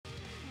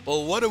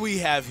Well, what do we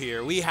have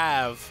here? We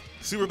have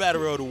Super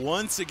Battle Road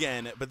once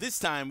again, but this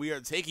time we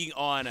are taking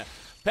on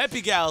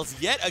Peppy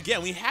Gals yet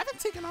again. We haven't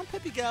taken on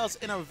Peppy Gals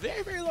in a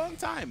very, very long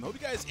time. Hope you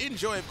guys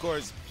enjoy, of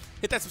course.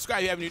 Hit that subscribe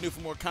if you haven't, you're new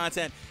for more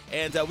content.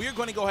 And we are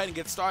going to go ahead and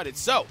get started.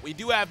 So, we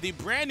do have the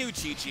brand new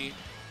Chi-Chi,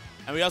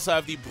 and we also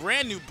have the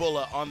brand new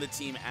Bulla on the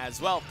team as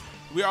well.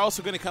 We are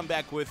also going to come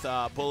back with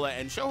Bulla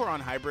and show her on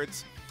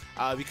hybrids.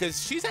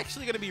 Because she's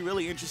actually going to be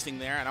really interesting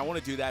there, and I want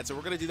to do that. So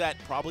we're going to do that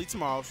probably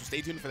tomorrow, so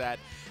stay tuned for that.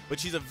 But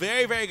she's a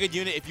very, very good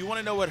unit. If you want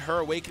to know what her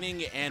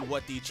Awakening and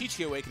what the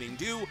Chi-Chi Awakening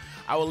do,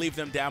 I will leave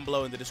them down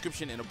below in the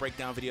description in a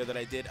breakdown video that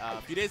I did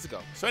a few days ago.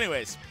 So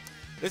anyways,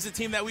 this is a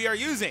team that we are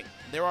using.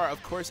 There are,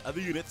 of course,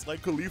 other units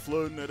like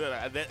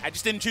Caulifla. I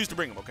just didn't choose to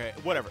bring them, okay?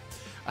 Whatever.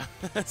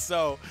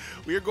 So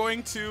we are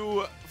going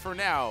to, for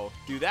now,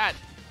 do that.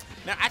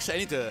 Now, actually,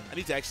 I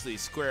need to actually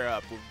square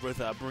up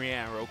with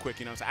Brienne real quick.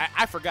 You know, so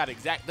I forgot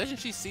exactly. Doesn't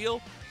she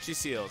seal? She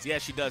seals. Yeah,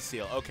 she does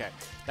seal. Okay,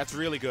 that's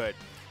really good.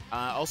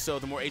 Also,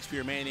 the more HP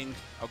remaining.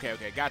 Okay,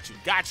 got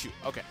you.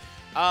 Okay.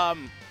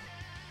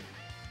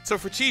 So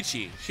for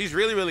Chi-Chi, she's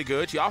really, really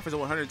good. She offers a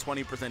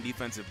 120%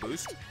 defensive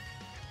boost.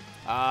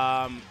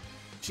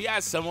 She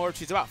has some more.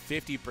 She's about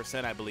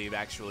 50%, I believe.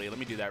 Actually, let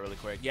me do that really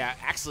quick. Yeah,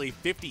 actually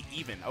 50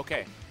 even.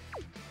 Okay.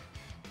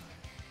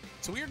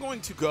 So we are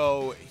going to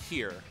go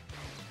here.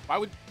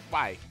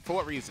 Why? For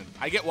what reason?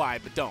 I get why,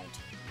 but don't.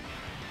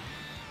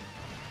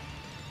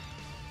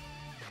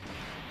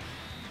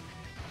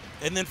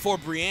 And then for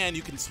Brienne,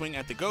 you can swing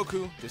at the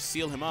Goku, just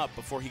seal him up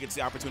before he gets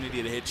the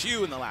opportunity to hit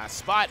you in the last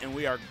spot, and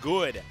we are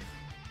good.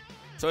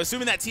 So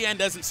assuming that TN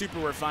doesn't super,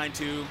 we're fine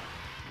too.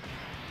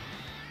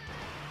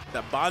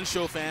 The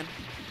Bansho fan.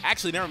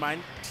 Actually, never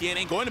mind. TN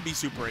ain't going to be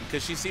supering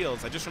because she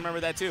seals. I just remember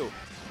that too.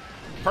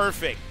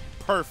 Perfect.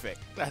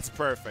 That's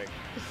perfect.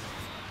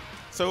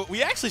 So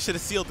we actually should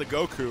have sealed the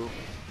Goku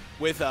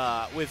with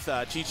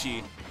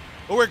Chi-Chi,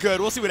 but we're good.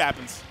 We'll see what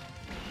happens.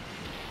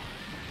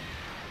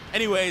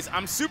 Anyways,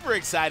 I'm super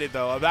excited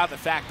though about the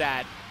fact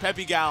that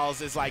Peppy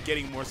Gals is like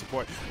getting more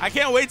support. I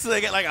can't wait till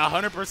they get like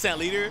 100%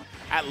 leader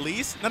at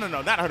least. No,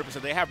 not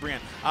 100%. They have Brienne.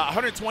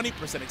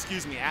 120%,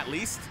 excuse me, at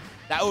least.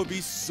 That would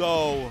be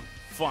so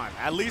fun.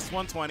 At least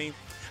 120.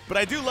 But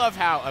I do love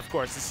how, of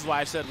course, this is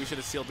why I said we should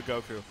have sealed the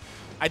Goku.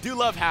 I do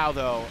love how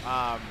though.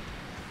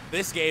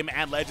 This game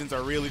and Legends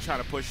are really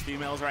trying to push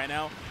females right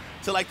now.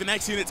 So, like, the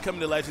next units coming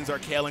to Legends are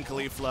Kale and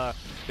Caulifla.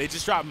 They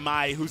just dropped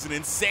Mai, who's an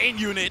insane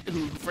unit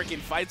who freaking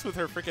fights with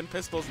her freaking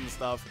pistols and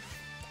stuff.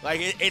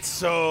 Like, it's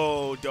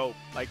so dope,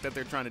 like, that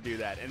they're trying to do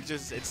that. And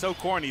it's so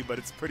corny, but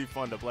it's pretty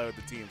fun to play with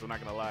the teams, I'm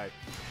not going to lie.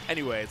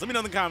 Anyways, let me know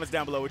in the comments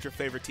down below what your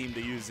favorite team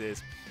to use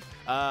is.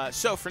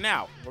 So, for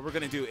now, what we're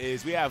going to do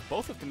is we have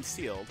both of them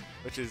sealed,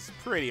 which is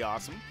pretty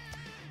awesome.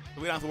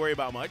 We don't have to worry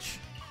about much.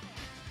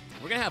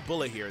 We're going to have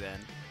Bulla here, then.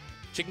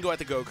 She can go at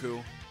the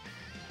Goku.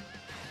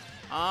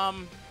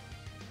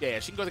 Yeah,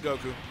 she can go at the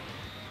Goku.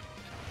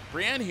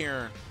 Brienne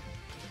here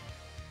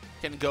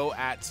can go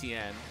at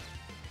Tien.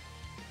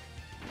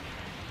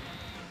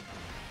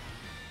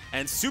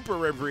 And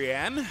Super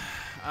Brienne,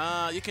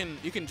 you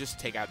can just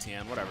take out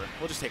Tien, whatever.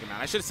 We'll just take him out.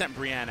 I should have sent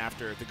Brienne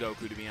after the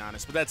Goku, to be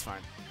honest, but that's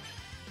fine.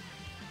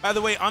 By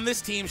the way, on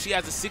this team, she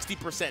has a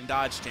 60%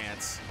 dodge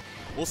chance.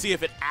 We'll see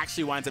if it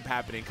actually winds up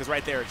happening, because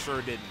right there, it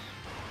sure didn't.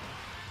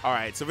 All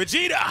right, so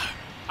Vegeta,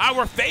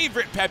 our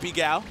favorite Peppy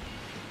Gal.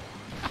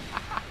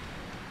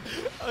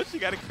 Oh, she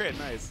got a crit.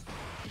 Nice.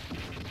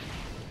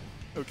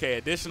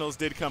 Okay, additionals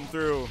did come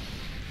through.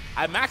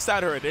 I maxed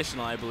out her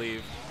additional, I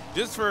believe,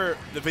 just for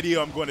the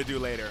video I'm going to do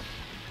later.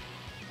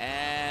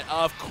 And,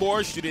 of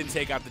course, you didn't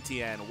take out the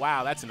TN.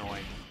 Wow, that's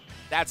annoying.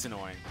 That's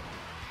annoying.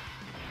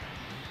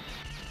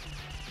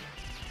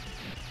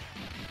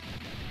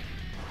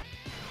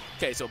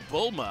 Okay, so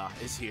Bulma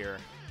is here.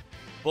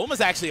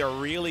 Bulma's actually a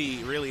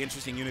really, really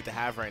interesting unit to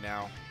have right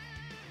now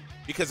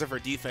because of her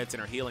defense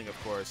and her healing,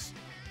 of course.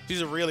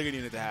 She's a really good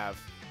unit to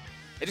have.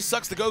 It just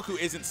sucks the Goku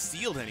isn't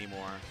sealed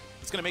anymore.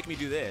 It's going to make me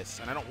do this,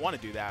 and I don't want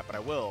to do that, but I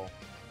will.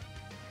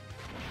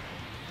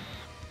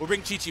 We'll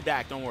bring Chi-Chi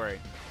back, don't worry.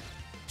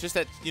 Just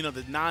that, you know,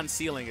 the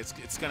non-sealing, it's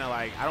going to,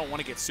 like, I don't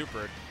want to get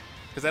supered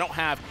because I don't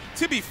have,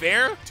 to be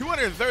fair,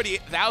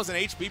 230,000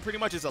 HP pretty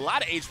much is a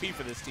lot of HP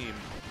for this team,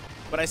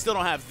 but I still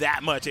don't have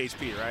that much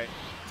HP, right?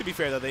 To be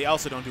fair, though, they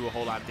also don't do a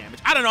whole lot of damage.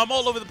 I don't know. I'm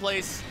all over the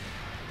place.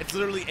 It's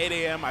literally 8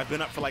 a.m. I've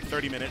been up for like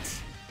 30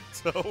 minutes.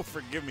 So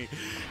forgive me.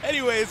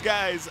 Anyways,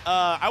 guys,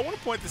 I want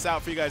to point this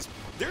out for you guys.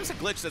 There's a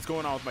glitch that's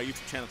going on with my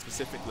YouTube channel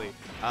specifically.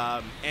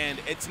 And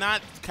it's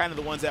not kind of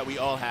the ones that we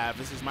all have.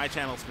 This is my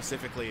channel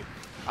specifically.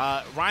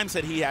 Rhyme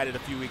said he had it a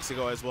few weeks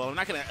ago as well. I'm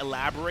not going to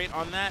elaborate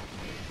on that.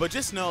 But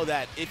just know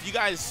that if you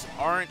guys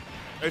are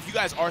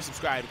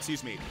subscribed,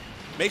 excuse me,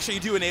 make sure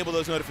you do enable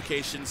those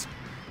notifications.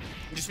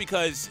 Just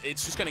because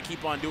it's just going to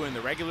keep on doing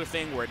the regular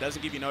thing where it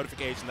doesn't give you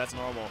notification, that's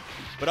normal.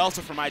 But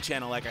also for my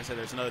channel, like I said,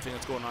 there's another thing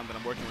that's going on that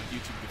I'm working with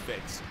YouTube to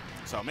fix.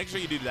 So make sure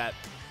you do that.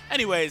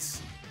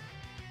 Anyways,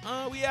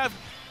 we have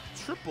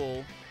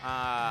triple,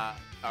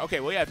 okay,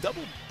 we have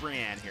double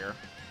Brienne here.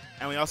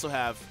 And we also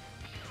have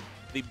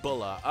the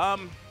Bulla.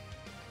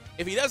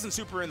 If he doesn't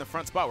super in the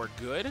front spot, we're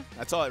good.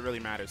 That's all that really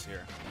matters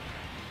here.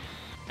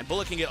 And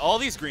Bulla can get all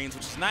these greens,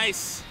 which is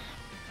nice.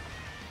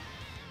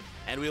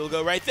 And we will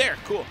go right there.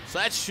 Cool. So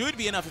that should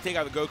be enough to take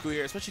out the Goku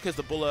here, especially because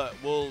the Bulla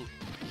will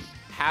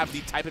have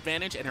the type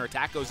advantage and her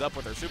attack goes up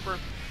with her super.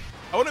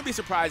 I wouldn't be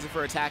surprised if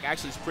her attack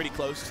actually is pretty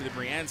close to the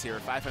Brienne's here,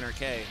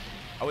 500k.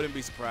 I wouldn't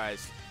be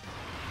surprised.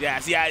 Yeah,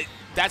 see,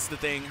 that's the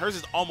thing. Hers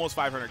is almost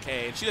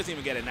 500k, and she doesn't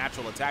even get a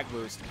natural attack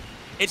boost.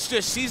 It's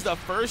just she's the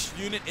first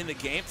unit in the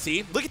game.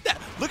 See, look at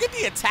that. Look at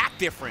the attack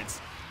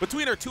difference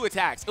between her two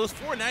attacks. It was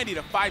 490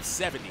 to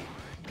 570.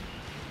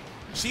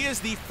 She is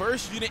the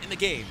first unit in the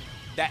game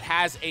that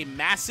has a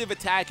massive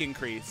attack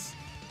increase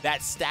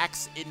that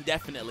stacks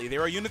indefinitely.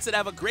 There are units that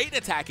have a great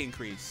attack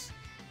increase,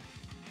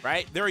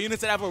 right? There are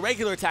units that have a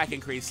regular attack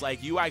increase,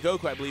 like UI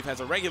Goku, I believe, has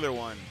a regular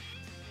one.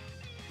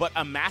 But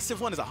a massive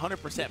one is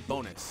 100%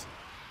 bonus.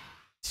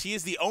 She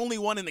is the only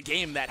one in the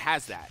game that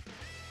has that.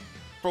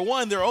 For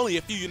one, there are only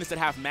a few units that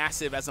have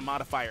massive as a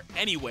modifier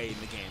anyway in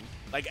the game.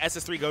 Like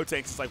SS3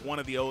 Gotenks is like one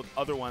of the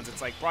other ones.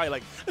 It's like probably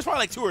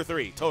like 2 or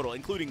 3 total,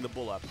 including the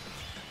Bulla.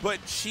 But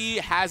she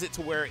has it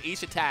to where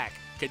each attack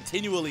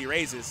continually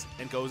raises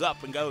and goes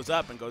up and goes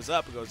up and goes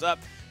up and goes up.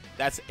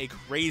 That's a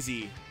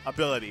crazy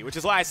ability, which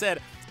is why I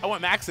said I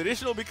want max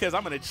additional, because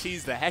I'm going to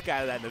cheese the heck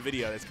out of that in the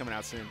video that's coming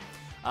out soon.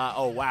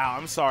 Oh, wow.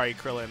 I'm sorry,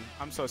 Krillin.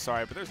 I'm so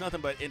sorry, but there's nothing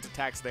but int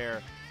attacks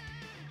there.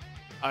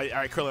 All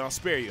right, Krillin, I'll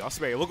spare you. I'll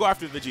spare you. We'll go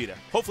after the Vegeta.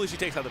 Hopefully she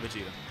takes out the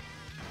Vegeta.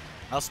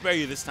 I'll spare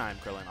you this time,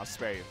 Krillin. I'll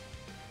spare you.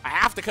 I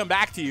have to come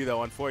back to you,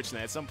 though,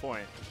 unfortunately, at some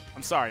point.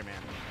 I'm sorry, man.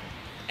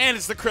 And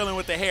it's the Krillin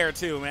with the hair,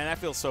 too, man. I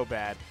feel so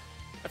bad.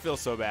 I feel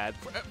so bad.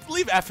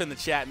 Leave F in the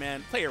chat,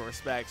 man. Play your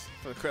respects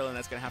for the Krillin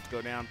that's going to have to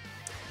go down.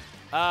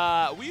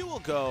 We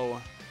will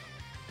go...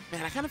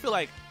 Man, I kind of feel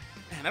like...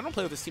 Man, I don't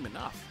play with this team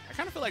enough. I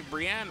kind of feel like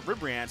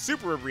Ribrianne,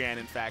 Super Ribrianne,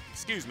 in fact,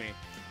 excuse me.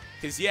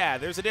 Because, yeah,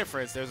 there's a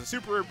difference. There's a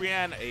Super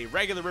Ribrianne, a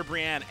regular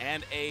Ribrianne,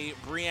 and a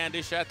Brienne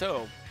de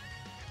Chateau.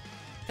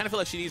 Kind of feel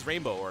like she needs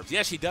rainbow orbs.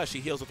 Yeah, she does. She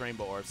heals with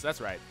rainbow orbs. That's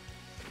right.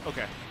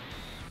 Okay.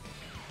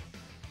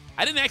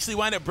 I didn't actually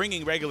wind up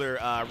bringing regular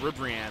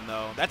Ribrianne,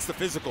 though. That's the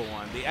physical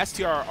one. The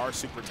STR are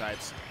super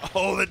types.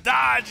 Oh, the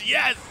dodge!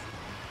 Yes!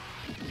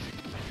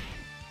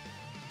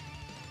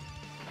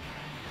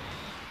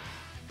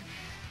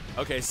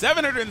 Okay,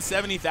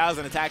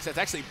 770,000 attacks. That's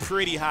actually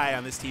pretty high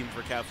on this team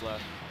for Kefla.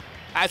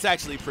 That's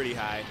actually pretty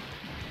high.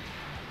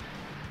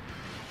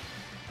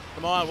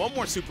 Come on, one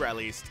more super at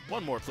least.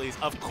 One more, please.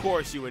 Of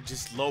course you would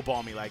just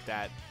lowball me like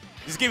that.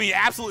 Just give me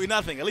absolutely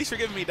nothing. At least you're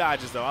giving me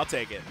dodges, though. I'll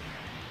take it.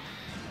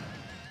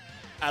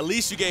 At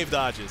least you gave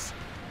dodges.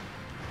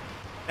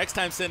 Next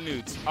time, send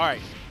nudes. All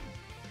right.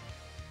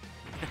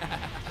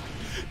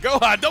 Go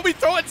on. Don't be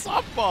throwing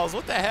softballs.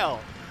 What the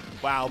hell?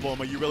 Wow,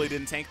 Bulma, you really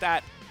didn't tank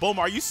that? Bulma,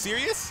 are you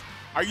serious?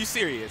 Are you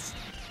serious?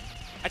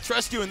 I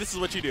trust you, and this is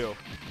what you do.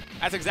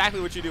 That's exactly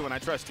what you do when I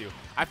trust you.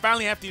 I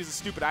finally have to use a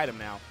stupid item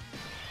now.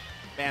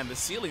 Man, the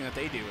ceiling that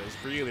they do is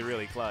really,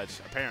 really clutch,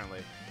 apparently.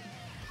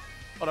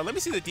 Hold on, let me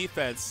see the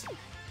defense.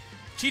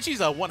 Chi-Chi's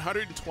a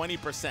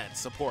 120%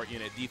 support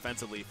unit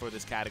defensively for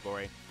this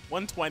category.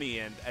 120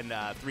 and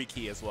 3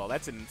 key as well.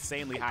 That's an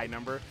insanely high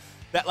number.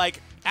 That,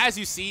 like, as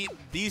you see,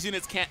 these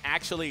units can't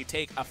actually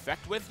take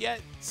effect with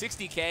yet.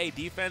 60k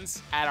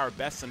defense at our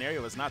best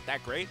scenario is not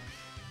that great.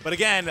 But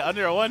again,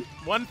 under a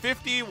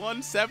 150,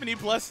 170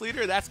 plus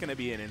leader, that's going to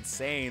be an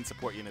insane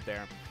support unit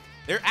there.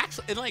 They're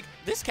actually, and like,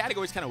 this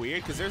category is kind of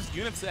weird because there's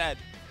units that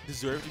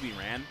deserve to be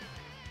ran.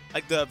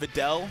 Like the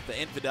Videl,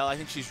 the Int Videl, I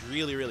think she's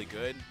really, really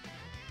good.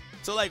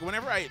 So, like,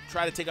 whenever I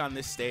try to take on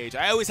this stage,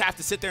 I always have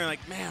to sit there and,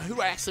 like, man, who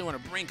do I actually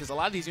want to bring? Because a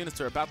lot of these units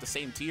are about the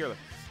same tier,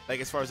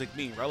 like, as far as, like,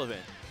 being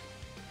relevant.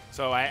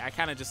 So I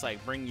kind of just,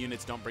 like, bring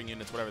units, don't bring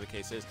units, whatever the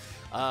case is.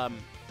 I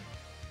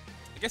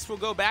guess we'll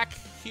go back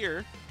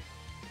here.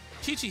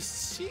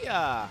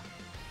 Chi-Chi,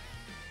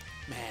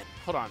 man,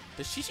 hold on.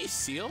 Does Chi-Chi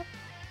seal?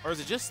 Or is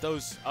it just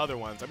those other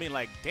ones? I mean,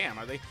 like, damn,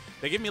 are they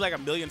give me, like,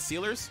 1 million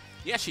sealers?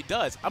 Yeah, she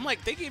does. I'm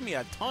like, they gave me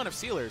a ton of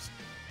sealers.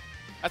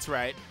 That's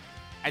right.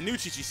 I knew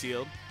Chi-Chi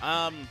sealed.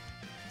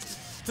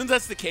 Since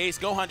that's the case,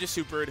 Gohan just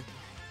supered.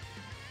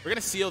 We're going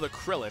to seal the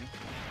Krillin.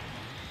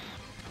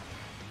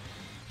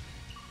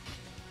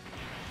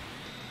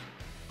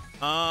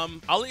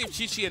 I'll leave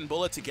Chi-Chi and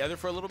Bulla together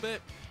for a little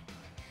bit.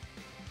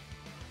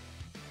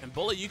 And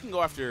Bulla, you can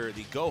go after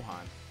the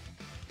Gohan.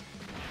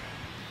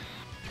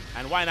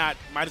 And why not?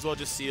 Might as well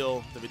just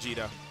seal the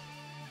Vegeta.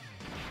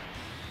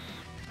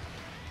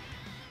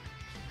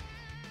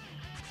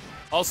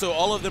 Also,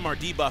 all of them are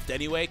debuffed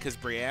anyway, because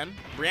Brienne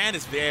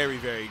is very,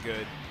 very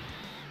good.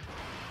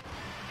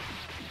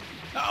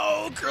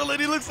 Oh, Krillin,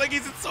 he looks like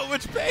he's in so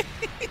much pain.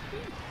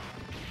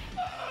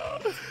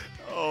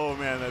 Oh,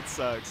 man, that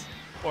sucks.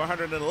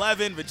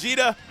 411,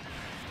 Vegeta.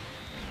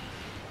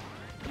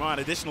 Come on,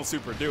 additional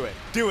super, do it.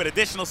 Do it,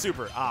 additional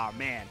super. Aw, oh,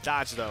 man,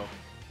 dodge, though.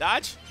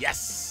 Dodge?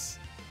 Yes.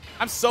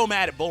 I'm so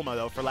mad at Bulma,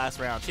 though, for last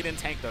round. She didn't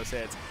tank those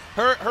hits.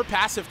 Her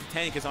passive to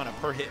tank is on a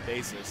per-hit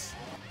basis.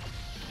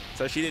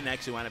 So she didn't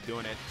actually wind up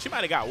doing it. She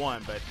might have got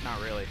one, but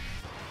not really.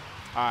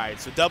 All right,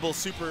 so double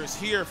supers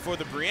here for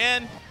the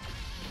Brienne.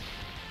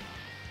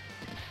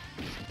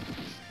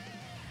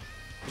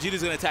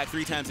 Vegeta's going to attack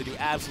 3 times to do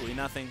absolutely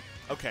nothing.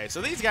 Okay,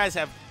 so these guys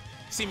have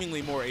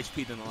seemingly more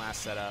HP than the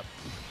last setup,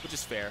 which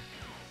is fair.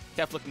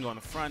 Kefla can go on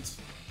the front.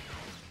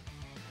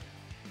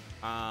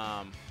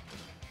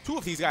 2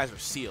 of these guys are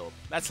sealed.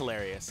 That's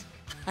hilarious.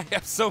 I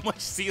have so much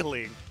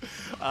sealing.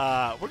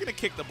 We're going to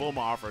kick the Bulma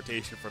off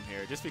rotation from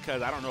here just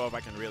because I don't know if I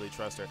can really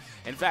trust her.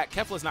 In fact,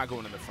 Kefla's not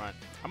going in the front.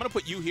 I'm going to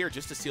put you here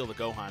just to seal the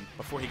Gohan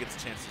before he gets a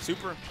chance to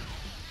super.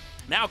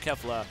 Now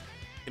Kefla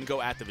can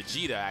go at the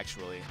Vegeta,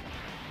 actually.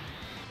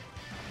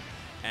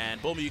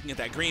 And Bulma, you can get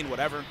that green,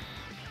 whatever.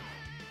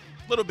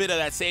 A little bit of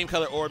that same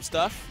color orb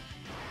stuff.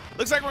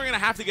 Looks like we're going to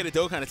have to get a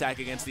Dokkan attack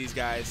against these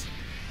guys.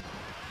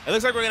 It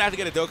looks like we're going to have to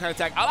get a Dokkan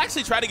attack. I'll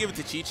actually try to give it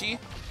to Chi-Chi.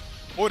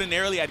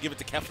 Ordinarily, I'd give it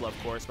to Kefla,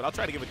 of course, but I'll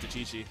try to give it to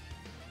Chi-Chi.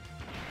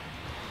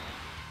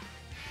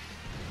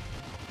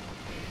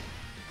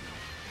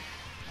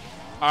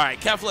 All right,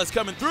 Kefla's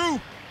coming through.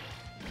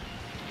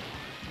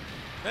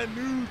 That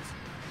nudes.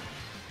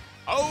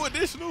 Oh,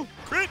 additional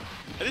crit.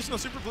 Additional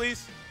super,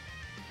 please.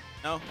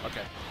 No?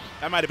 Okay.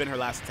 That might have been her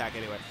last attack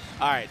anyway.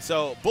 All right,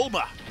 so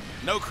Bulma,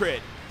 no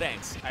crit.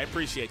 Thanks. I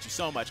appreciate you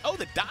so much. Oh,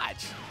 the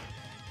dodge.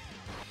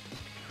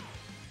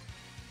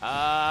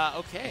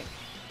 Okay.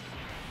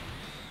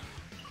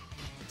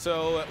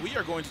 So we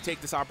are going to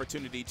take this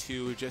opportunity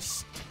to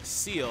just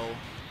seal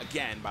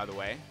again, by the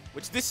way.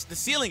 Which the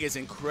sealing is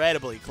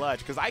incredibly clutch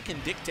because I can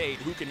dictate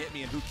who can hit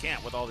me and who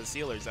can't with all the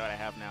sealers that I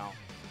have now.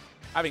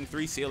 Having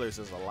 3 sealers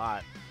is a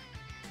lot.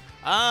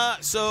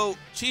 So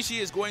Chi-Chi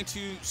is going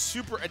to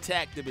super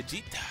attack the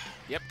Vegeta.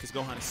 Yep, because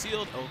Gohan is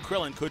sealed. Oh,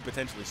 Krillin could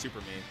potentially super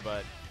me,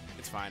 but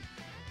it's fine.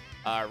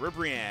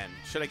 Ribrianne,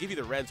 should I give you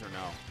the reds or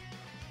no?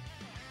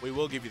 We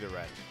will give you the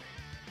red.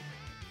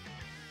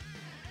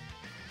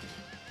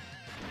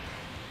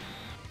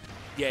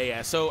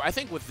 Yeah. So I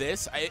think with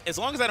this, as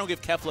long as I don't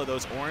give Kefla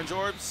those orange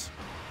orbs,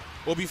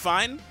 we'll be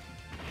fine.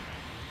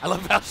 I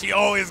love how she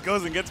always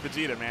goes and gets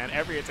Vegeta, man.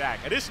 Every attack.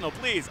 Additional,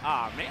 please.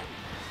 Ah, man.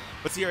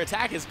 But see, her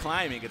attack is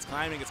climbing. It's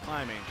climbing. It's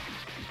climbing.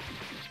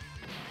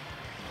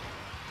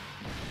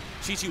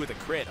 Chi-Chi with a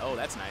crit. Oh,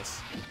 that's nice.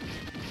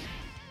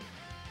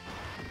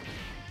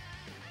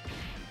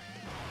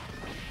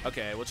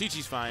 Okay, well,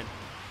 Chi-Chi's fine.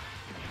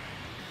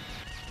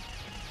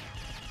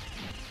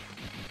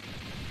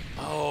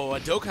 Oh, a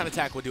Dokkan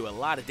attack would do a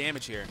lot of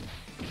damage here.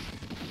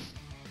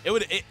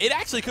 It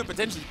actually could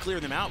potentially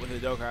clear them out with a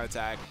Dokkan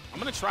attack. I'm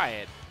going to try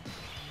it.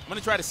 I'm going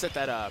to try to set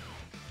that up.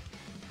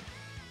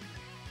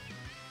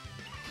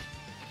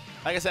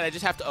 Like I said, I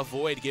just have to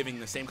avoid giving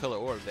the same color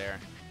orb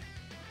there.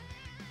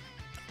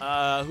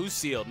 Who's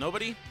sealed?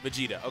 Nobody?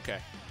 Vegeta. Okay.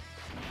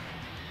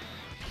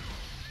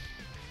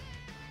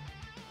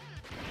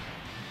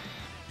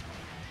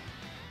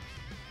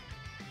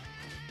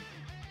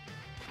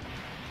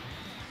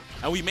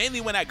 And we mainly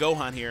went at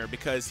Gohan here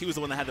because he was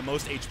the one that had the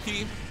most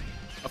HP.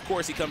 Of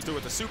course, he comes through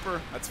with a super.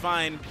 That's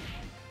fine.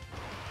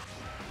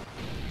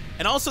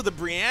 And also the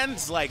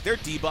Brienne's, like, their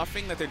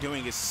debuffing that they're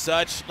doing is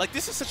such, like,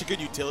 this is such a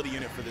good utility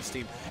unit for this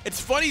team.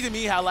 It's funny to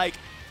me how, like,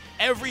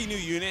 every new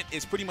unit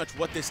is pretty much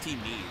what this team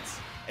needs.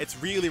 It's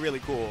really, really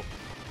cool.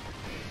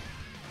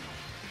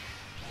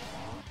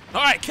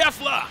 All right,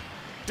 Kefla.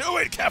 Do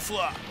it,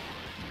 Kefla.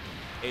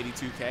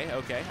 82K.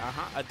 Okay.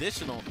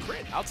 Additional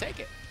crit. I'll take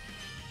it.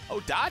 Oh,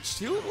 dodge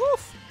too?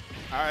 Woof.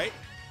 All right.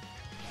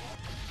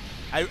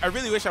 I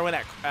really wish I went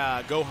at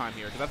Gohan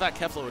here because I thought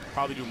Kefla would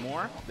probably do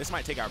more. This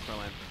might take out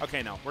Krillin.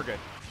 Okay, no, we're good.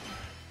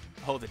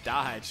 Oh, the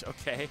dodge.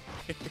 Okay.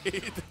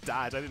 The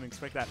dodge. I didn't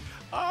expect that.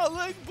 Oh,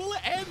 look, Bulla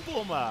and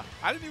Bulma.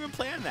 I didn't even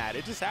plan that.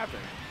 It just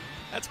happened.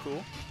 That's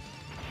cool.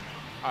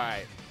 All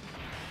right.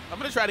 I'm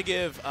going to try to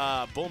give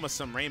Bulma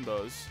some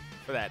rainbows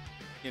for that,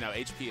 you know,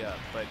 HP up.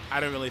 But I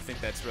don't really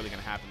think that's really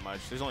going to happen much.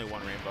 There's only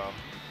one rainbow.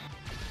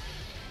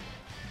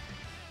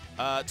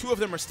 2 of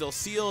them are still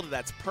sealed.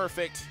 That's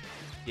perfect.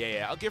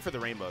 Yeah, I'll give her the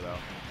rainbow, though.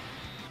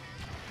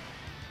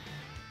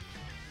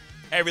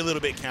 Every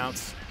little bit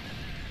counts.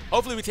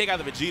 Hopefully we take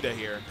out the Vegeta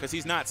here, because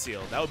he's not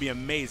sealed. That would be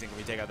amazing if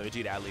we take out the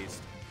Vegeta, at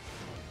least.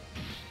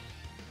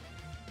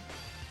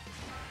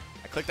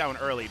 I clicked that one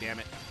early, damn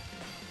it.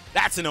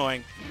 That's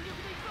annoying.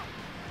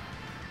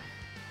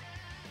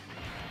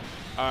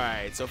 All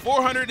right, so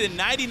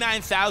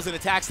 499,000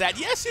 attack stat.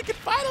 Yes, you can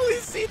finally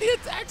see the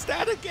attack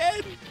stat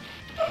again.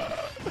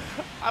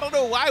 I don't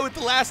know why with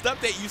the last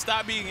update you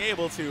stopped being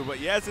able to, but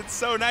yes, it's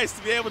so nice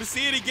to be able to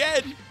see it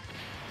again.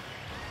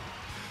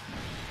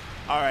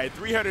 All right,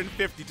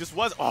 350 just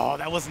was, oh,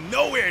 that was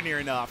nowhere near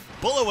enough.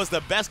 Bulla was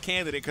the best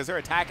candidate because her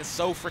attack is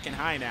so freaking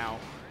high now.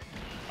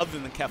 Other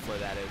than the Kefla,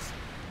 that is.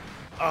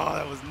 Oh,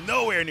 that was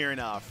nowhere near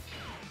enough.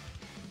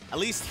 At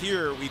least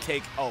here we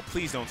take, oh,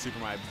 please don't super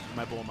my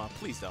Bulma.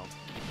 Please don't.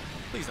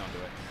 Please don't do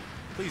it.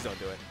 Please don't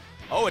do it.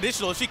 Oh,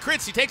 additional, if she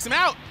crits, she takes him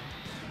out.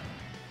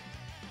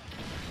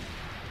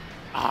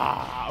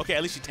 Ah, okay,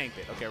 at least she tanked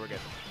it. Okay, we're good.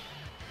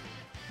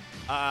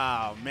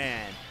 Oh,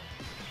 man.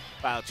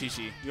 Wow,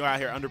 Chi-Chi, you're out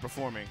here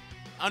underperforming.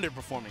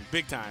 Underperforming,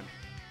 big time.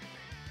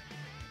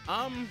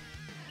 We'll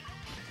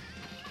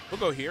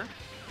go here.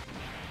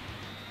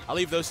 I'll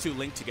leave those two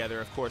linked together,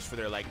 of course, for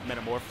their, like,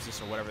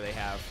 metamorphosis or whatever they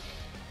have.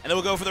 And then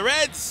we'll go for the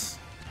reds.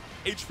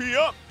 HP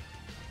up.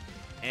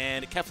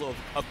 And Kefla,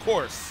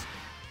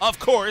 of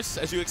course,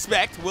 as you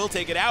expect, will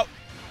take it out.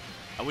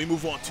 And we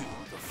move on to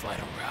the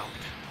final round.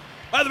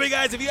 By the way,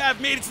 guys, if you have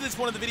made it to this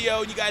point of the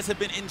video and you guys have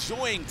been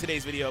enjoying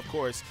today's video, of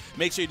course,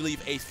 make sure you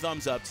leave a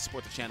thumbs up to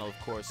support the channel, of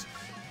course.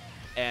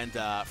 And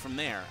from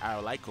there,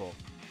 our like goal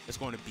is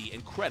going to be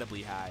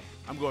incredibly high.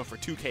 I'm going for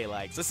 2K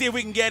likes. Let's see if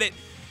we can get it.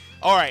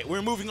 All right,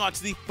 we're moving on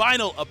to the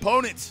final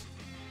opponent.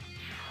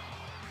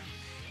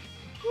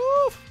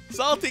 Woo!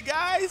 Salty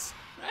guys.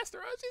 Master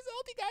Roshi's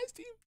Salty guys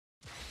team.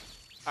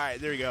 All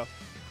right, there we go.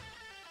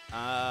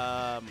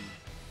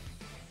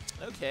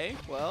 Okay,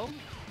 well,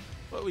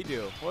 what do we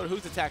do?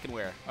 Who's attacking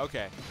where?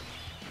 Okay.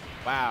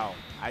 Wow,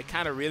 I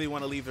kind of really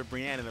want to leave the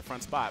Brienne in the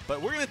front spot,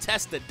 but we're going to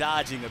test the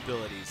dodging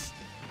abilities.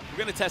 We're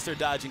going to test her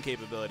dodging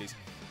capabilities.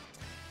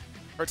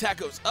 Her attack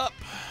goes up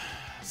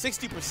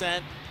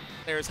 60%.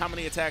 There's how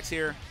many attacks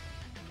here?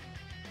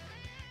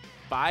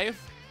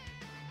 5?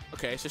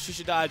 Okay, so she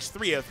should dodge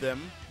 3 of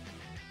them,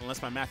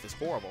 unless my math is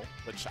horrible,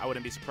 which I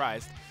wouldn't be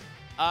surprised.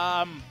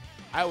 I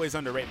always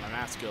underrate my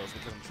math skills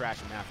because I'm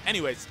trash at math.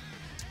 Anyways,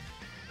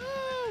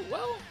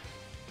 well,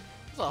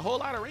 there's a whole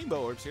lot of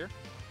rainbow orbs here.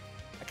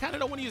 I kind of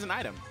don't want to use an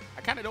item.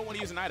 I kind of don't want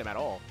to use an item at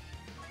all.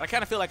 But I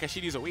kind of feel like I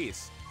should use a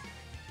Whis.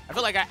 I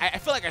feel like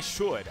I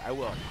should. I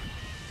will.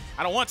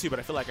 I don't want to, but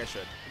I feel like I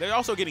should. They're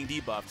also getting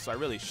debuffed, so I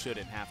really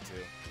shouldn't have to.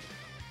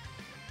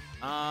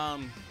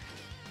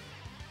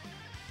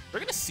 We're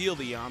gonna seal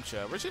the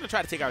Yamcha. We're just gonna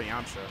try to take out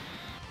Yamcha.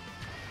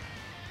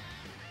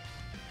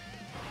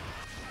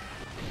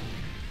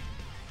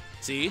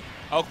 See?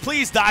 Oh,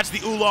 please dodge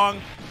the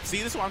Oolong. See,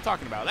 this is what I'm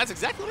talking about. That's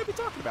exactly what I've been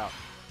talking about.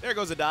 There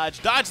goes a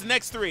dodge. Dodge the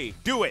next 3.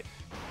 Do it.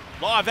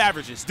 Law of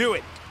averages. Do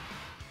it.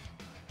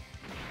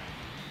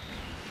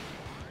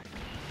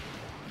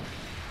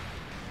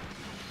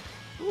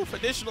 Oof,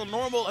 additional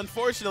normal,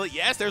 unfortunately.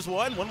 Yes, there's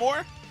one. One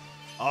more.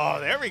 Oh,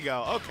 there we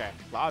go. Okay.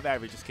 Law of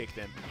averages kicked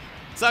in.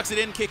 Sucks it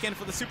didn't kick in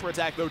for the super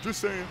attack, though.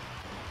 Just saying.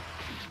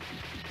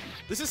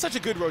 This is such a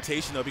good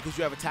rotation, though, because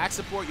you have attack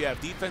support, you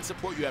have defense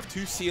support, you have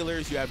 2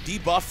 sealers, you have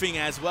debuffing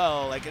as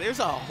well. Like, there's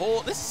a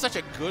whole... This is such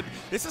a good...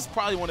 This is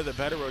probably one of the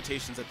better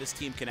rotations that this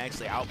team can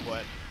actually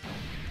output.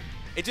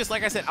 It just,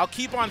 like I said, I'll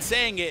keep on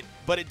saying it,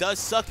 but it does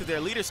suck that their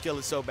leader skill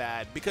is so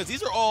bad, because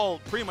these are all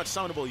pretty much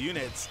summonable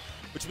units,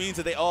 which means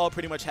that they all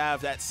pretty much have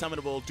that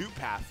summonable dupe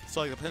path, so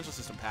like the potential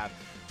system path,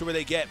 to where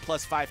they get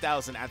plus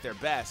 5,000 at their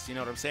best, you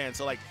know what I'm saying?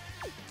 So, like,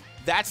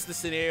 that's the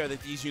scenario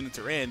that these units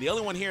are in. The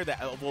only one here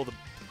that... Well,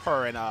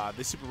 her and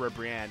the super rare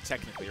Brienne,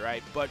 technically,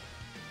 right? But,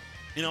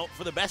 you know,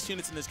 for the best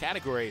units in this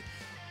category,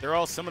 they're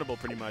all summonable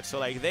pretty much. So,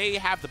 like, they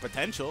have the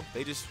potential.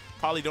 They just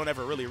probably don't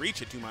ever really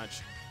reach it too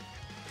much.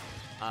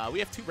 We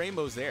have 2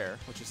 rainbows there,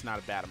 which is not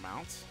a bad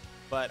amount.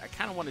 But I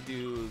kind of want to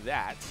do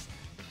that.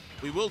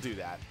 We will do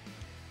that.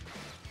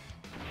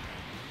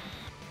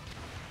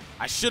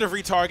 I should have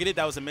retargeted.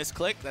 That was a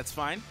misclick. That's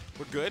fine.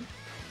 We're good.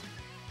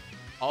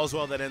 All's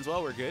well that ends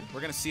well. We're good.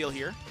 We're going to seal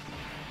here.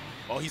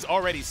 Oh, he's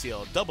already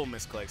sealed. Double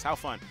misclicks. How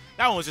fun.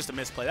 That one was just a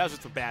misplay. That was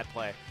just a bad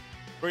play.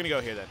 We're going to go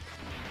here then.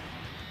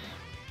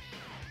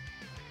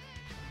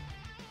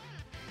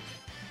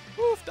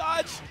 Woof,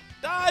 dodge.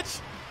 Dodge.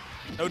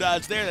 No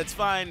dodge there. That's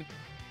fine.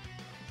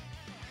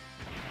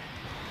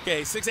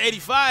 Okay,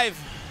 685.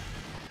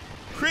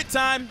 Crit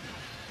time.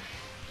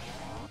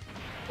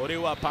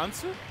 Orewa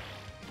Pansu?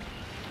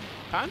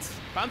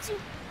 Pansu?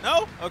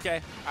 No? Okay.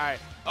 All right.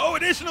 Oh,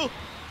 additional.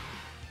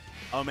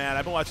 Oh, man.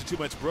 I've been watching too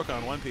much Brook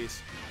on One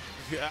Piece.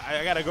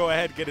 I gotta go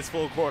ahead and get his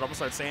full quote. I'm gonna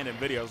start saying it in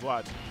videos.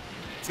 Watch.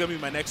 It's gonna be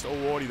my next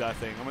Owarida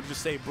thing. I'm gonna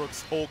just say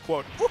Brook's whole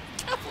quote. Ooh,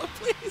 Kefla,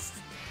 please.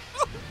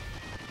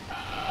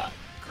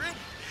 Crit.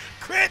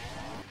 Crit.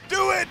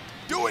 Do it.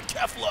 Do it,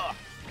 Kefla.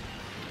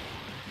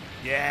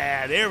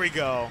 Yeah, there we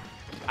go.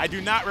 I do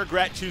not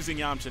regret choosing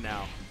Yamcha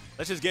now.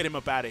 Let's just get him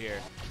up out of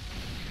here.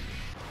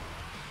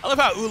 I love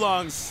how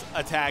Oolong's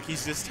attack,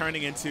 he's just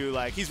turning into,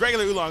 like, he's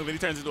regular Oolong, but he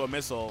turns into a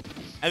missile.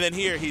 And then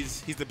here,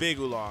 he's the big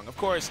Oolong. Of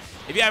course,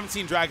 if you haven't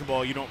seen Dragon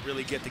Ball, you don't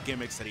really get the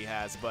gimmicks that he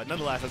has. But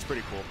nonetheless, that's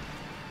pretty cool.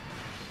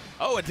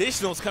 Oh,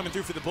 additionals coming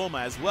through for the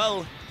Bulma as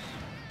well.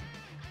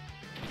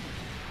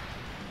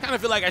 Kind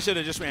of feel like I should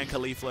have just ran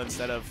Caulifla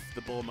instead of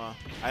the Bulma.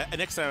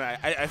 Next time,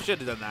 I should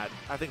have done that.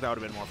 I think that would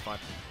have been more fun.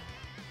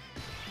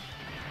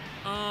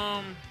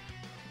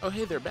 Oh,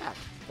 hey, they're back.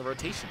 The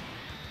rotation.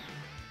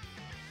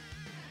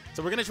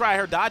 So we're going to try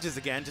her dodges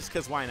again, just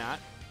because why not?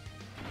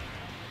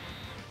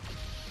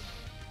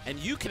 And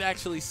you can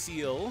actually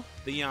seal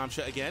the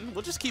Yamcha again.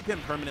 We'll just keep him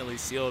permanently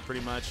sealed,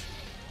 pretty much.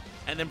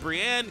 And then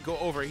Brienne, go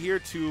over here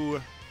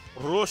to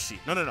Roshi.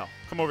 No.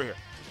 Come over here.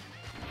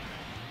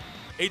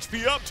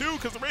 HP up, too,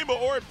 because the Rainbow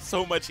Orb.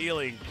 So much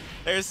healing.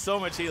 There's so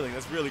much healing.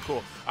 That's really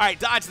cool. All right,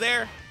 dodge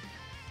there.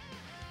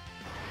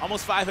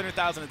 Almost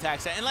 500,000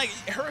 attacks. And, like,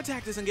 her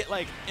attack doesn't get,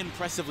 like,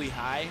 impressively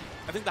high.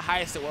 I think the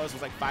highest it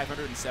was like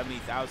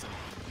 570,000.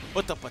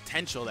 But the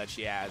potential that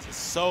she has is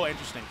so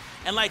interesting.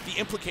 And, like, the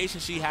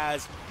implication she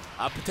has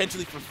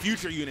potentially for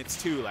future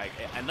units, too. Like,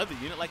 another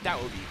unit like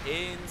that would be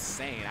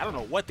insane. I don't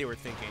know what they were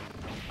thinking,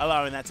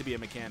 allowing that to be a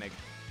mechanic.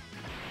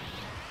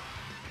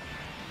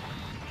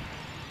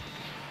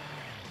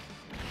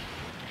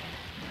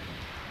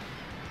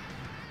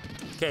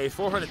 Okay,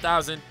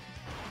 400,000.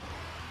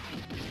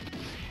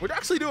 We're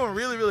actually doing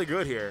really, really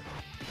good here.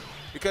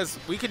 Because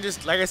we can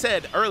just, like I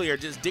said earlier,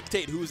 just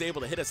dictate who's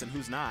able to hit us and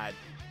who's not.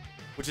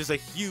 Which is a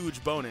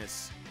huge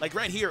bonus. Like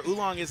right here,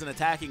 Oolong isn't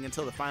attacking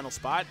until the final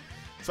spot.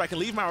 So I can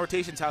leave my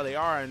rotations how they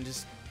are and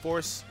just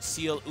force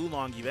seal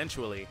Oolong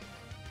eventually.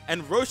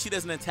 And Roshi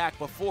doesn't attack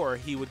before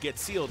he would get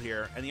sealed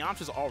here. And the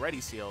Yamcha's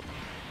already sealed.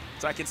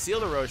 So I can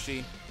seal the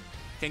Roshi.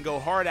 Can go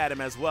hard at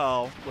him as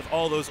well with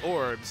all those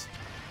orbs.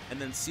 And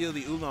then seal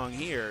the Oolong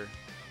here.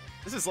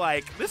 This is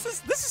like, this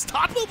is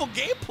top level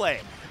gameplay.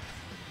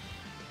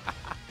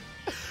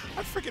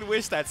 I freaking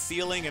wish that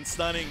sealing and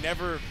stunning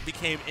never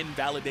became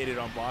invalidated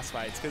on boss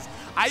fights, because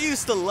I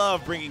used to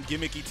love bringing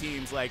gimmicky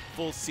teams like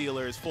full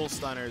sealers, full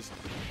stunners,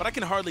 but I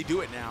can hardly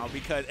do it now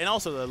because, and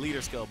also the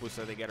leader skill boosts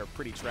that they get are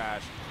pretty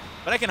trash,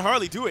 but I can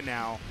hardly do it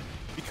now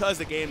because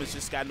the game has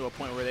just gotten to a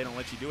point where they don't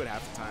let you do it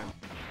half the time.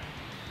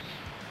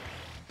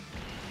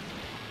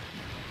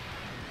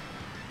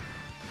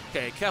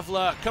 Okay,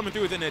 Kefla coming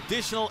through with an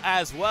additional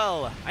as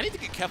well. I need to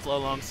get Kefla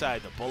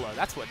alongside the Bulla.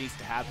 That's what needs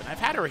to happen. I've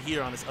had her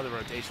here on this other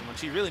rotation when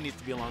she really needs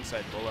to be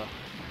alongside Bulla.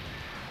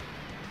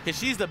 Because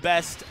she's the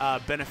best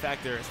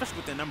benefactor, especially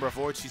with the number of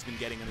orbs she's been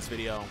getting in this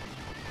video.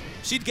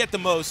 She'd get the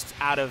most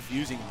out of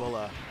using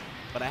Bulla,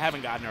 but I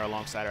haven't gotten her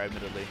alongside her,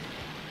 admittedly.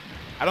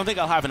 I don't think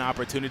I'll have an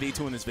opportunity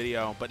to in this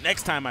video, but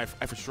next time I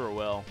for sure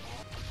will.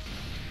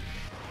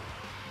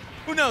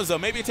 Who knows, though?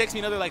 Maybe it takes me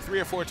another, like, 3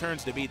 or 4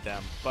 turns to beat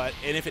them.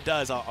 And if it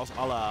does, I'll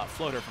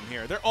float her from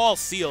here. They're all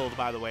sealed,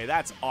 by the way.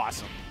 That's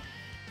awesome.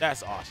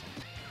 That's awesome.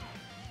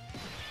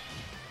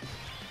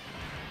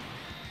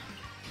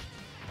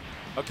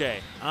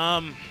 Okay.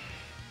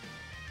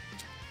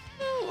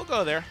 We'll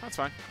go there. That's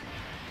fine.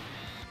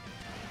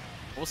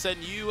 We'll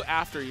send you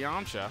after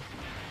Yamcha.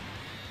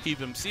 Keep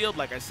him sealed,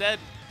 like I said.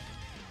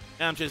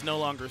 Yamcha is no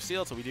longer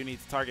sealed, so we do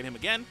need to target him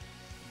again.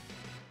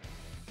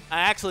 I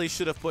actually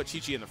should have put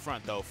Chi-Chi in the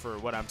front, though, for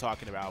what I'm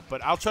talking about.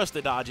 But I'll trust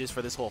the dodges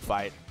for this whole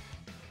fight.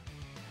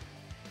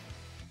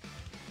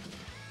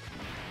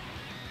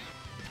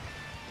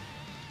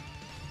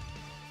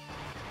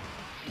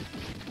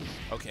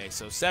 Okay,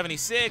 so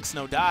 76.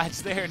 No dodge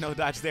there. No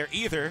dodge there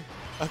either.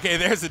 Okay,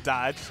 there's a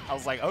dodge. I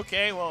was like,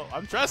 okay, well,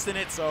 I'm trusting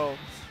it. So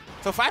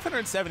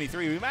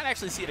 573. We might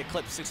actually see it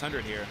eclipse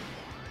 600 here,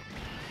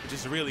 which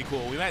is really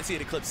cool. We might see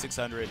it eclipse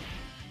 600.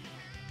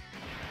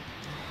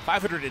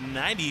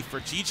 590 for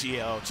Chi-Chi.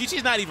 Oh,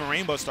 Chi-Chi's not even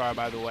Rainbow Star,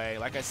 by the way.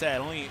 Like I said,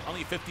 only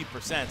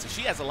 50%, so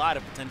she has a lot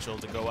of potential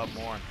to go up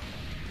more.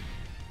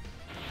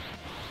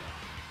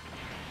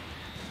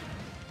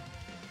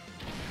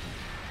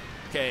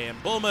 Okay,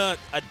 and Bulma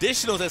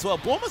additionals as well.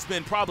 Bulma's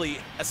been probably,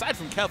 aside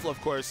from Kefla,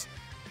 of course,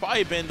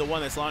 probably been the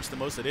one that's launched the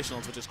most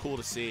additionals, which is cool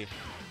to see.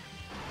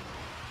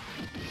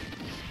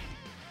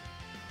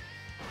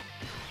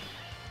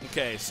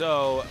 Okay,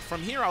 so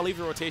from here, I'll leave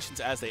the rotations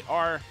as they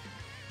are.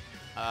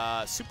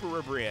 Super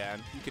Ribrian,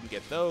 you can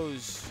get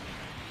those.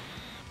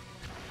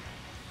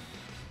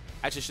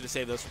 I actually should have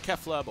saved those for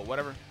Kefla, but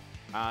whatever.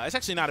 It's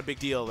actually not a big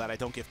deal that I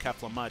don't give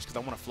Kefla much, because I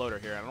want to float her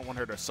here. I don't want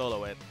her to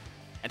solo it.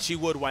 And she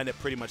would wind up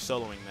pretty much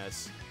soloing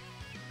this.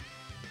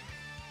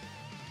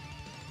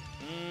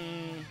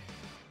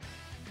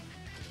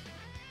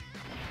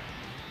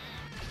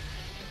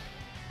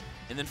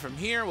 And then from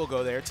here, we'll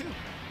go there too.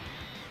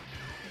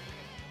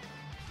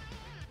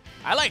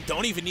 I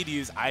don't even need to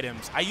use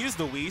items. I use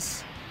the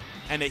Whis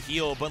and a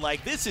heal, but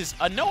like this is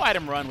a no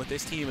item run with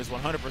this team is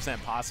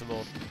 100%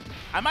 possible.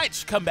 I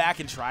might come back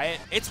and try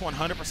it. It's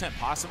 100%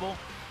 possible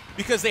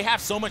because they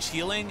have so much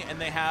healing and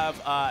they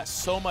have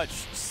so much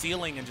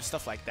sealing and just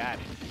stuff like that.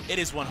 It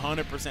is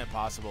 100%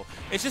 possible.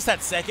 It's just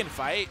that second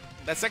fight.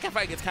 That second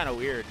fight gets kind of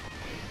weird,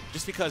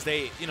 just because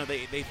they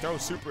throw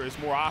supers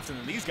more often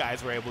than these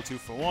guys were able to,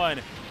 for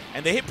one,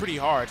 and they hit pretty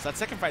hard. So that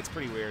second fight's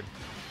pretty weird,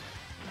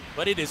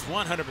 but it is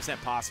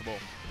 100% possible.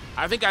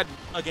 I think I'd,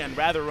 again,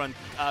 rather run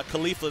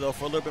Caulifla, though,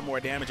 for a little bit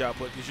more damage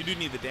output, because you do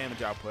need the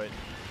damage output.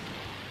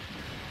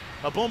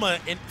 But Bulma,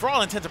 for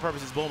all intents and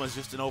purposes, Bulma is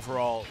just an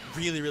overall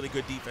really, really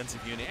good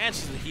defensive unit, and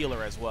she's a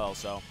healer as well,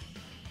 so.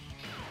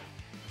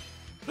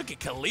 Look at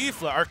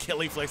Caulifla, or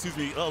Caulifla, excuse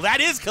me. Oh,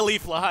 that is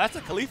Caulifla. That's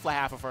a Caulifla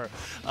half of her.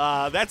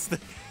 That's the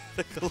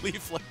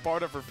Caulifla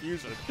part of her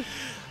fusion.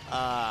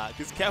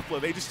 Because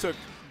Kefla, they just took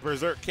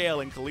Berserk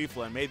Kale and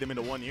Caulifla and made them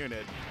into one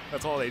unit.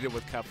 That's all they did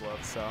with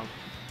Kefla, so.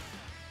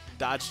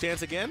 Dodge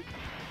chance again.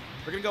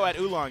 We're going to go at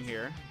Oolong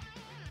here.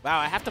 Wow,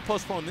 I have to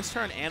postpone this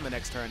turn and the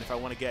next turn if I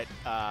want to get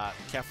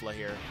Kefla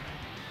here.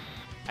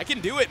 I can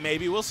do it,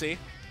 maybe. We'll see.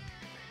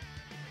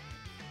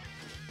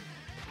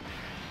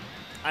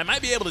 I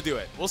might be able to do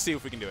it. We'll see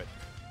if we can do it.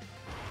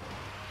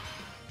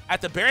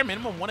 At the bare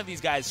minimum, one of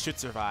these guys should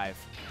survive.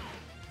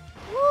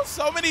 Woo,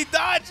 so many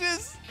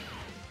dodges.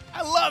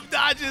 I love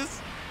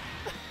dodges.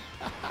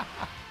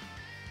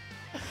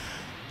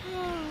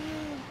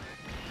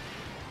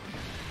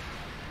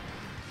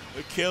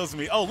 It kills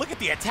me. Oh, look at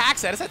the attack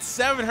stat. It's at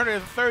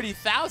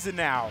 730,000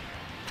 now.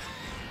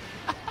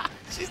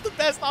 She's the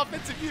best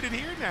offensive unit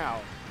here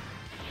now.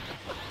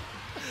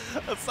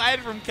 Aside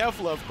from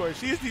Kefla, of course,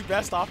 she is the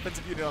best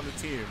offensive unit on the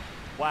team.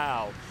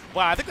 Wow.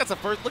 Wow, I think that's the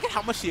first. Look at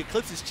how much she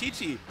eclipses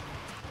Chi-Chi.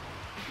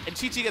 And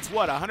Chi-Chi gets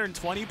what,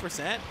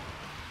 120%?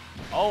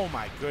 Oh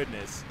my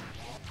goodness.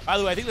 By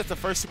the way, I think that's the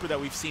first super that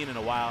we've seen in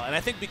a while. And I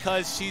think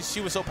because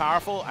she was so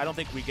powerful, I don't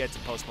think we get to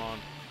postpone.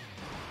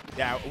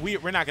 Yeah,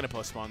 we're not going to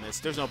postpone this.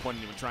 There's no point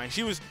in even trying.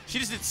 She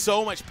just did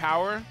so much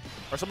power,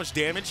 or so much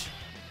damage,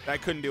 that I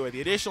couldn't do it.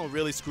 The additional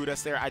really screwed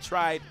us there. I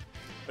tried,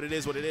 but it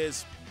is what it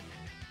is.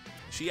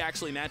 She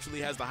actually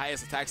naturally has the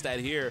highest attack stat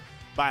here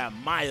by a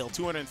mile,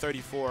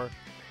 234,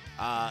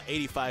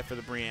 85 for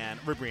the Brienne,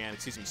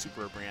 excuse me,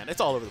 Super Brienne.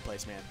 It's all over the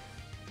place, man.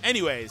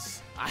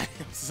 Anyways, I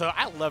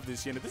love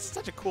this unit. This is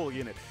such a cool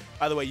unit.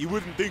 By the way, you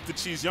wouldn't think that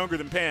she's younger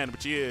than Pan,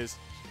 but she is.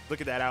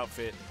 Look at that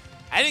outfit.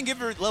 I didn't give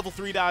her level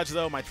 3 dodge,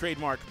 though, my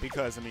trademark,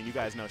 because, I mean, you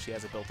guys know she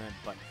has it built in.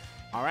 But,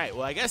 all right,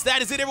 well, I guess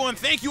that is it, everyone.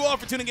 Thank you all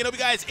for tuning in. Hope you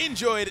guys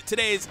enjoyed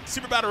today's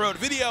Super Battle Road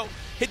video.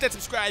 Hit that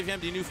subscribe if you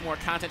haven't been new for more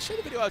content. Share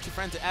the video out with your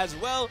friends as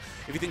well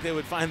if you think they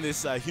would find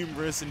this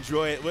humorous,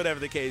 enjoy it, whatever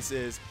the case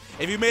is.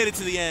 If you made it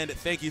to the end,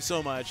 thank you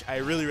so much. I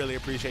really, really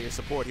appreciate your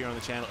support here on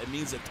the channel. It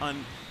means a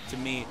ton to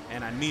me,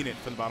 and I mean it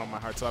from the bottom of my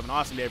heart. So have an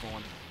awesome day,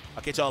 everyone.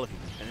 I'll catch all of you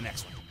in the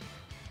next one.